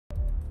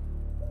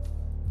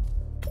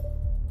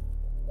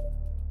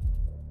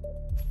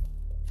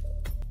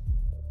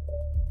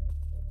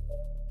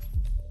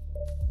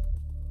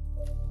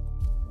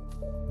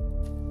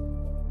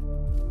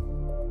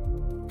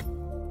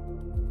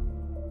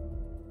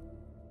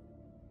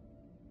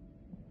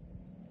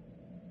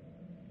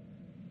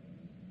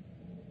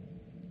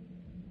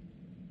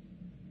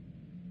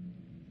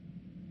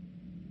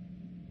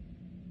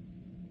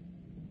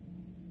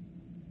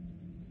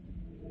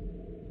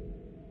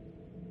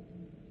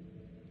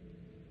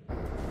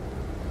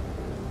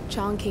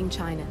Chongqing,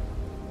 China.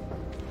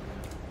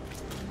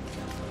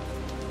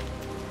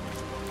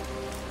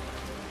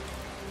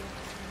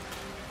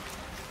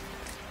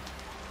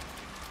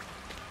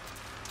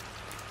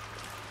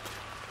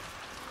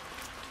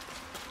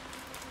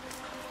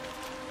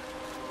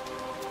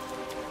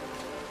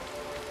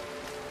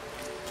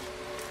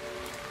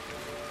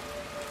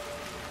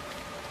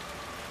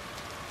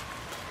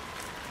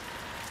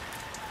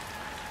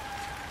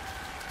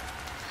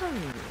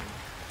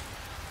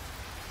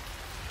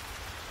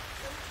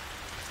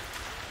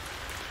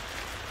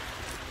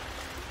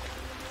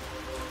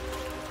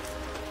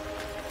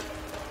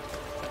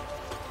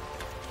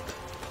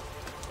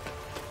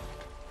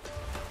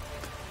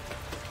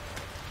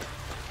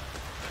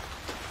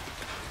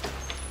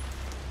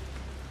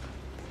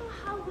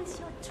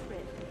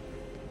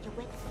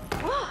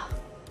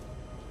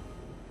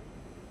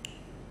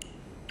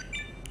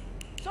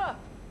 Sir,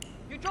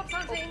 you dropped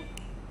something. It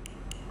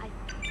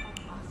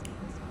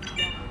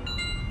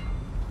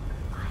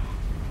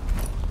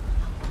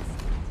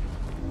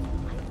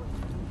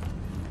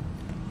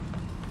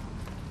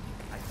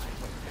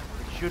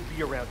should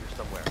be around here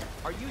somewhere.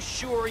 Are you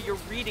sure you're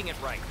reading it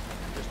right?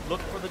 Just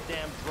look for the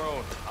damn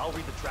drone. I'll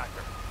read the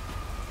tracker.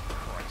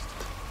 Christ.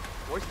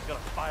 Royce is gonna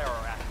fire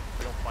our ass if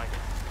we don't find it.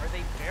 Are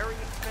they very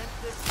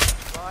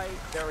expensive? Try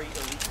very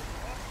illegal.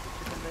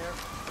 Stick them there,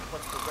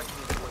 plus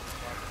directly towards the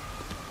target.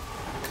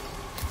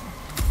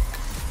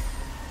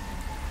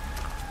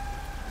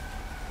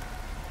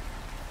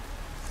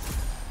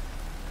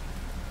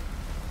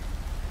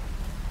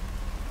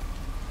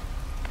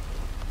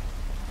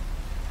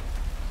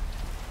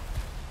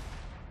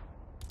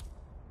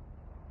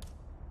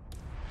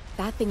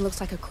 That thing looks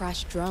like a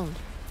crashed drone.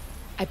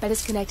 I bet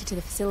it's connected to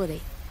the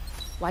facility.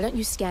 Why don't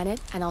you scan it,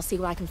 and I'll see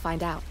what I can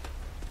find out.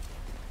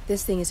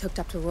 This thing is hooked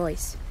up to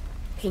Royce.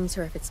 Pings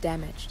her if it's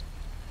damaged.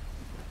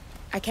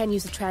 I can't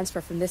use the transfer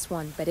from this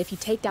one, but if you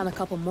take down a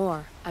couple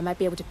more, I might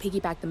be able to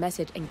piggyback the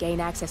message and gain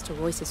access to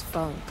Royce's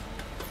phone.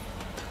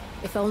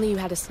 If only you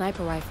had a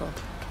sniper rifle,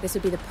 this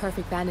would be the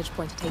perfect vantage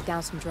point to take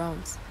down some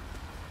drones.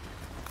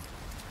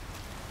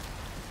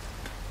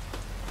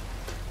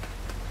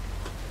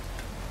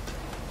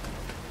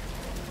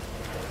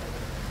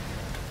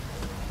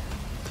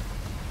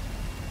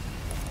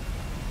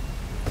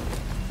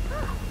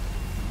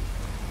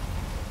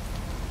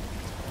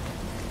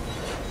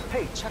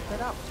 Hey, check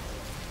that out.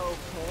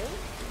 Okay,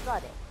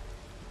 got it.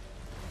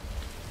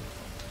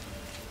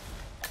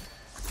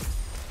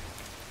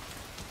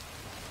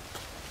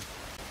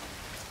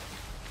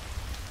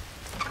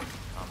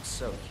 I'm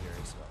so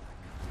curious about that.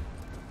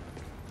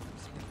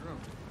 See the room.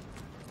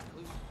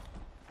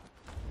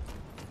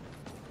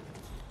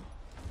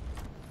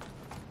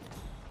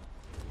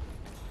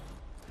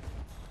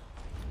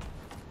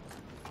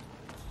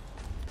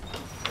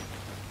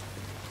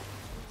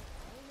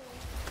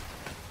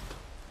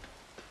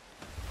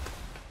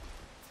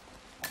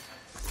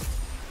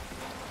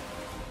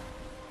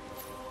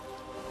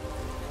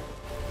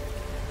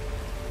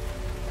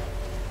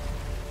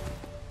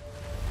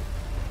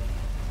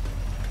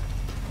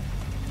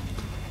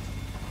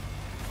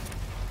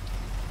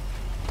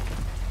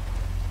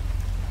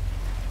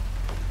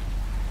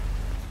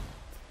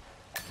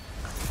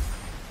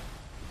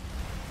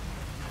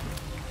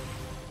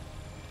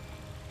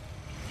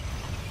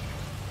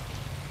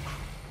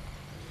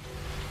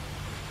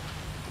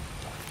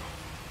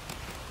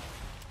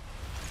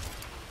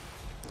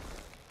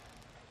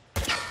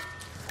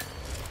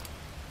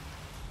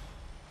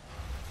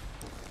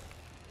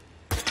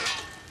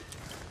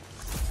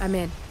 I'm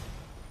in.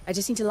 I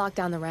just need to lock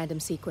down the random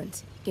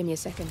sequence. Give me a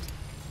second.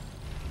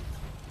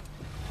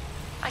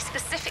 I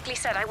specifically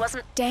said I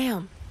wasn't...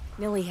 Damn!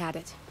 Millie had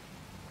it.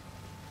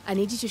 I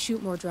need you to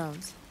shoot more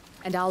drones,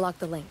 and I'll lock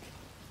the link.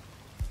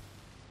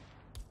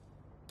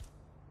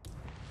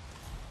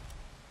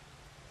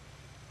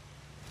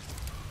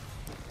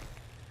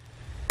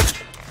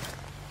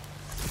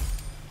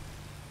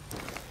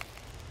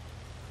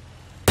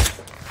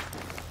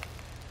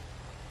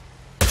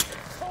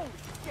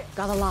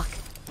 Got a lock.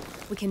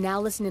 We can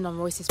now listen in on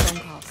Royce's phone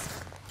calls.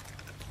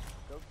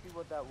 Go see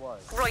what that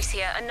was. Royce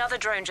here, another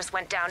drone just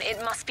went down.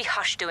 It must be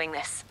Hush doing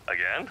this.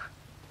 Again?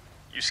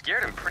 You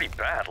scared him pretty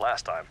bad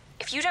last time.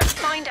 If you don't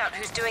find out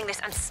who's doing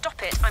this and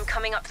stop it, I'm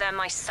coming up there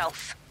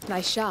myself.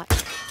 Nice shot.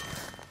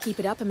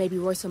 Keep it up and maybe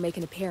Royce will make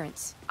an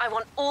appearance. I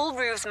want all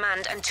roofs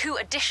manned and 2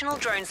 additional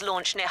drones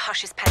launched near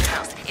Hush's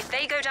penthouse. If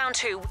they go down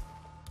too,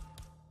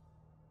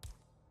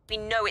 we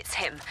know it's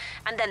him.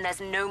 And then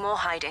there's no more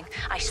hiding.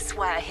 I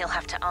swear he'll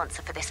have to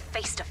answer for this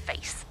face to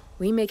face.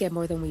 We may get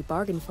more than we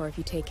bargained for if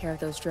you take care of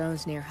those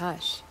drones near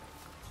Hush.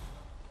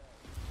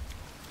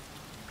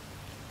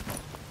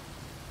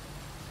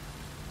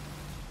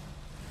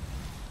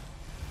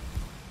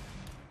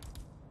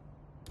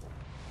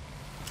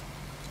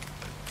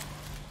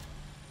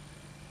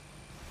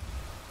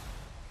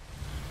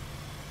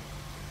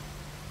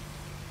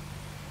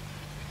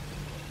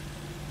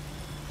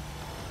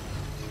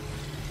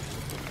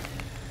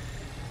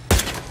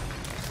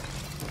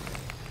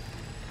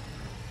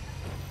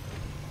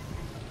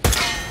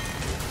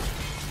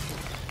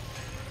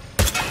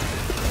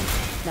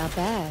 Not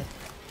bad.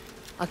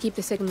 I'll keep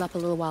the signal up a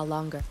little while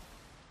longer.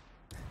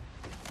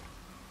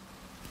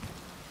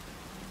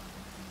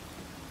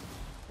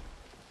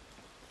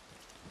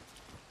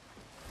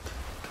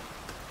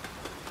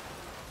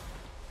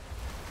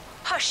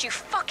 Hush, you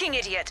fucking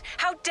idiot!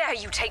 How dare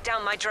you take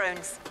down my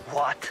drones?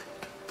 What?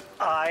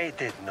 I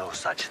did no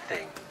such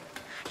thing.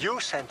 You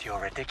sent your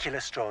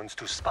ridiculous drones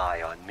to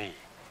spy on me.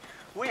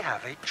 We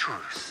have a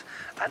truce,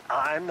 and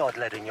I'm not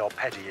letting your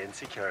petty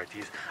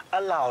insecurities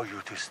allow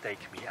you to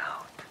stake me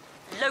out.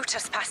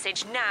 Lotus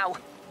Passage now!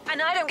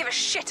 And I don't give a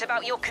shit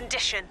about your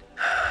condition.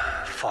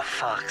 For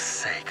fuck's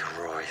sake,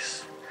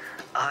 Royce.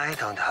 I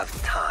don't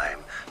have time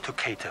to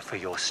cater for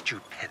your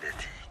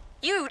stupidity.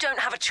 You don't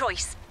have a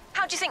choice.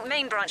 How do you think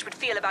Main Branch would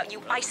feel about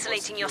you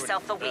isolating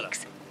yourself for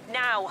weeks?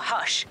 Now,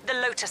 hush, the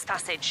Lotus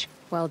Passage.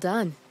 Well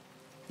done.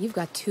 You've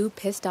got 2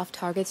 pissed-off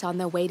targets on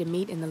their way to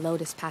meet in the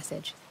Lotus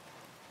Passage.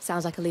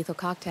 Sounds like a lethal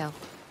cocktail,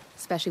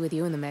 especially with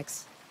you in the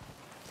mix.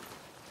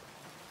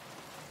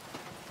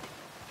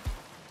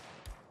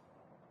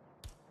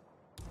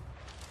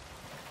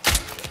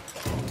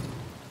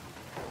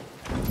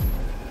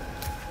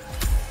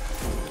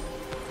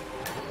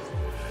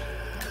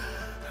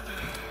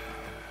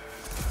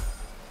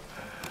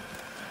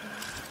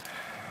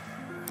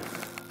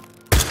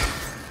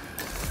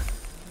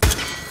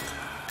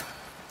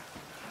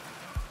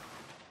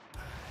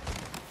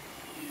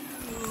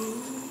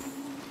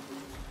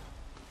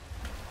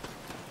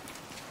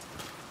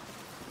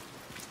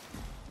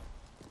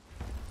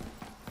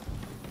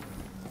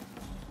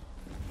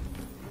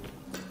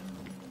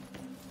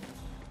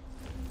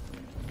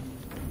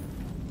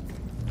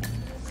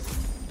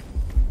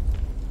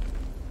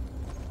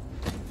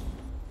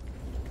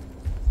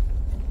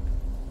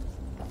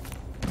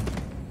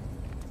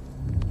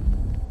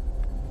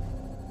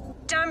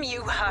 Damn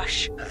you,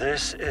 Hush.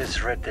 This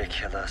is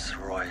ridiculous,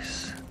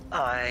 Royce.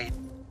 I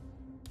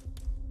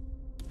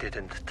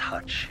didn't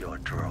touch your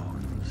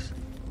drones.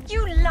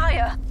 You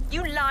liar!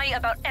 You lie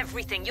about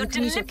everything. You're You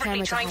can use your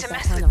deliberately camera to trying to hide that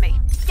mess panel. with me.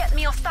 Get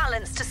me off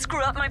balance to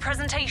screw up my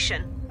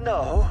presentation.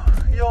 No,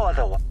 you're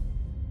the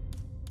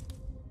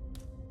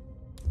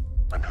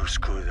one who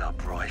screwed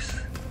up, Royce.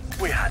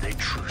 We had a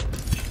truce.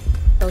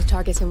 Those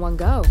targets in one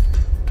go.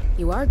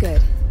 You are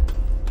good.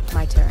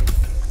 My turn.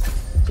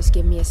 Just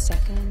give me a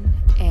second,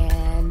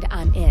 and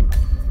I'm in.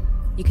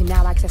 You can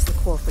now access the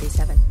core,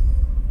 47.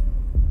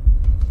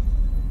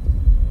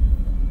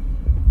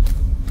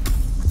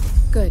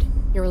 Good,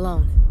 you're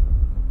alone.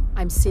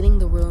 I'm sealing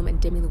the room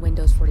and dimming the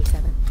windows,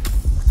 47.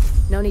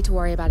 No need to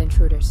worry about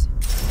intruders.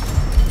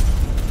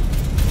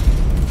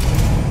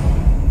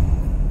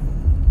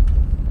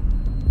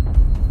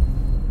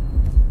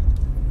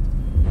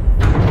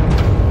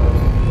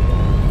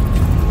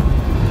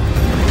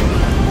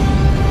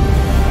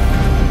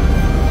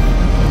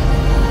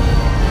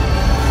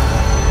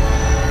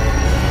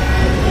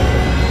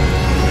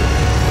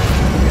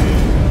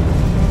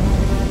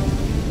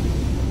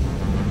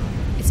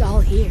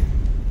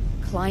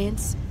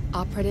 Clients,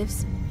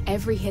 operatives,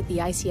 every hit the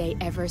ICA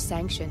ever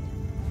sanctioned.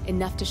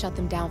 Enough to shut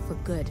them down for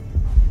good.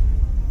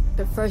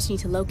 But first you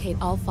need to locate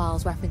all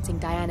files referencing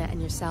Diana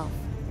and yourself.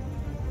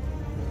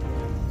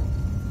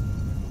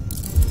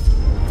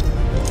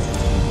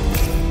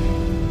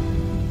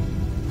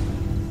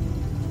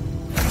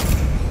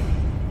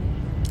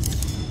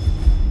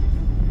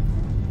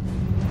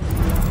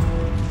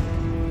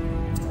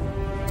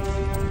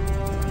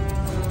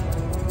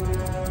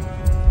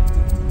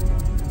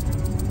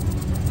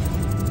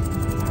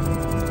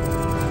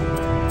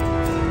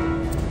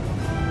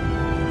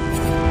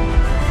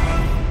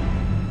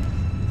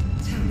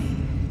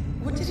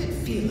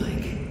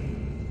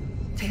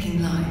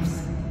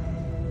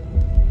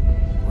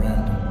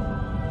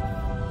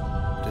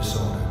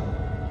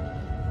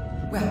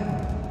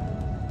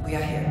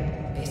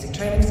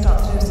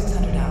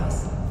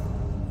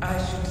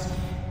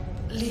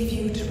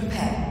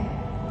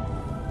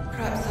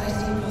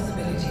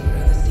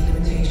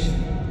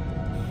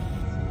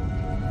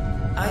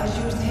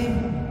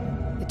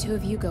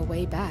 Go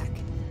way back.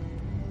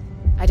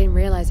 I didn't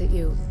realize that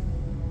you...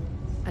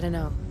 I don't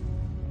know.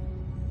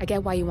 I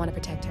get why you want to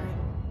protect her.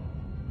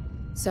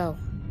 So,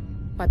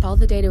 wipe all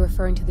the data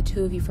referring to the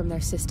 2 of you from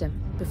their system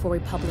before we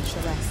publish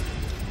the rest.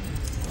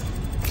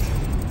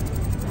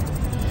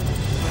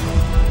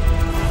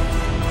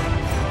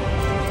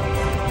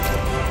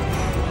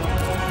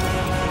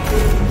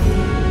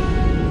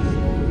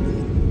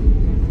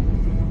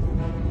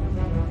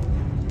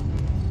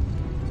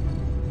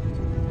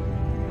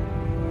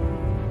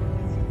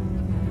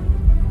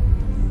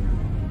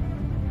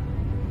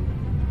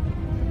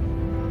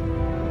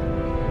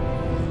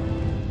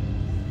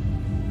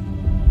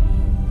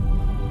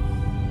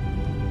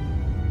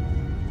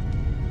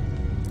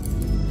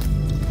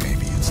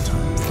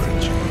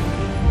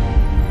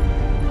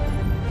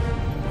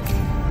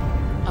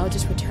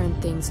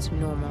 Things to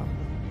normal.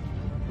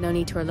 No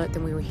need to alert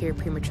them we were here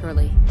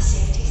prematurely.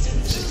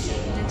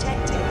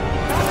 Detected.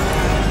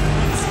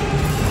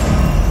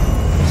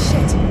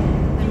 Shit!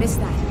 I missed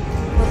that.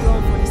 We're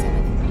blown,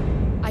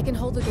 47. I can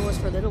hold the doors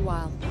for a little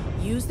while.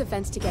 Use the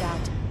fence to get out.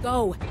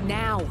 Go,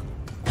 now!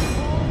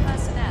 All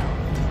personnel.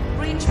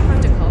 Breach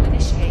protocol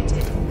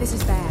initiated. This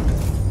is bad.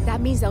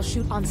 That means they'll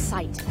shoot on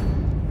sight.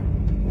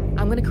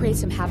 I'm gonna create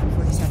some havoc,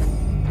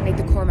 47. Make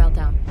the core melt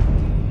down.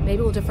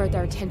 Maybe we'll divert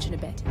their attention a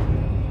bit.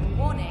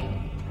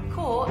 Warning.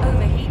 Core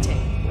overheating.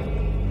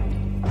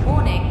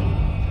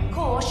 Warning.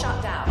 Core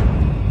shut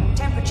down.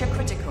 Temperature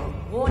critical.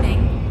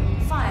 Warning.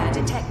 Fire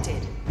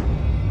detected.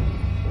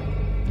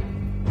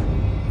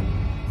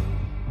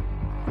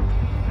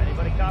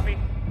 Anybody copy?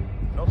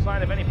 No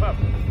sign of any pup.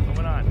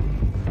 Moving on.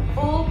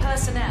 All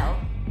personnel.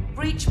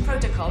 Breach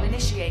protocol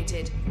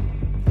initiated.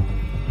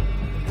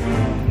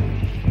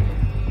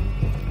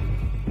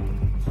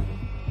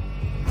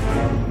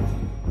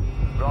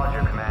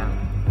 Roger,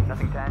 Command.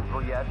 Nothing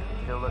tangible yet.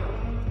 Still looking.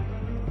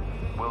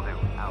 Will do.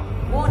 Out.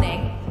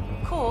 Warning.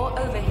 Core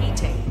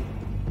overheating.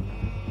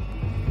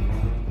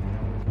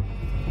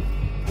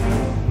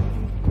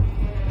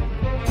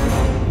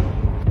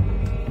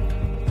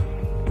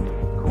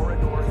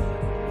 Corridor.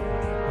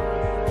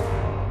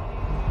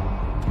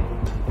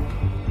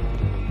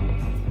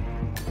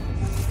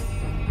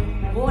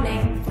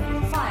 Warning.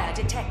 Fire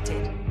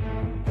detected.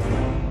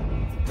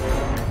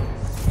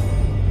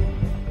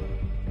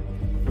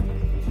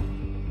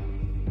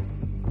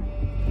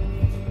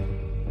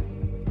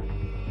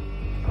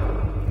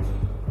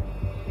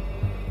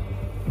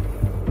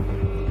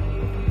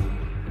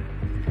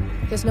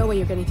 There's no way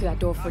you're getting through that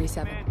door,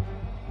 47.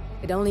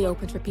 It only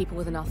opens for people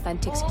with an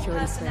authentic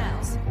security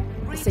clearance.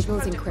 The signal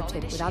is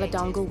encrypted. Without a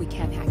dongle, we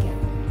can't hack it.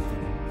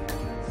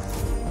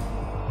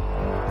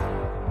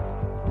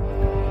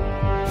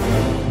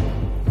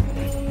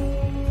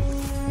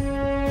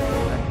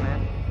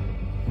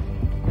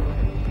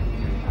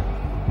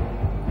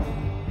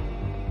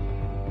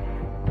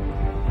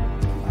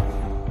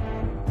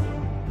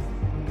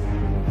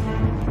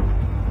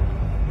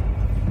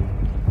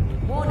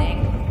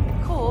 Warning.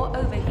 Core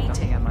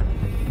overheating.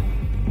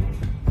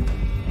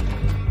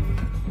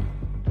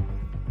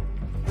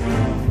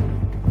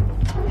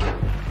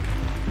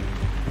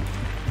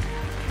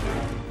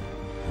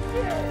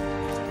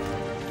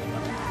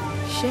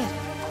 Shit.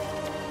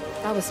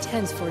 That was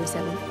tense,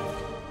 47.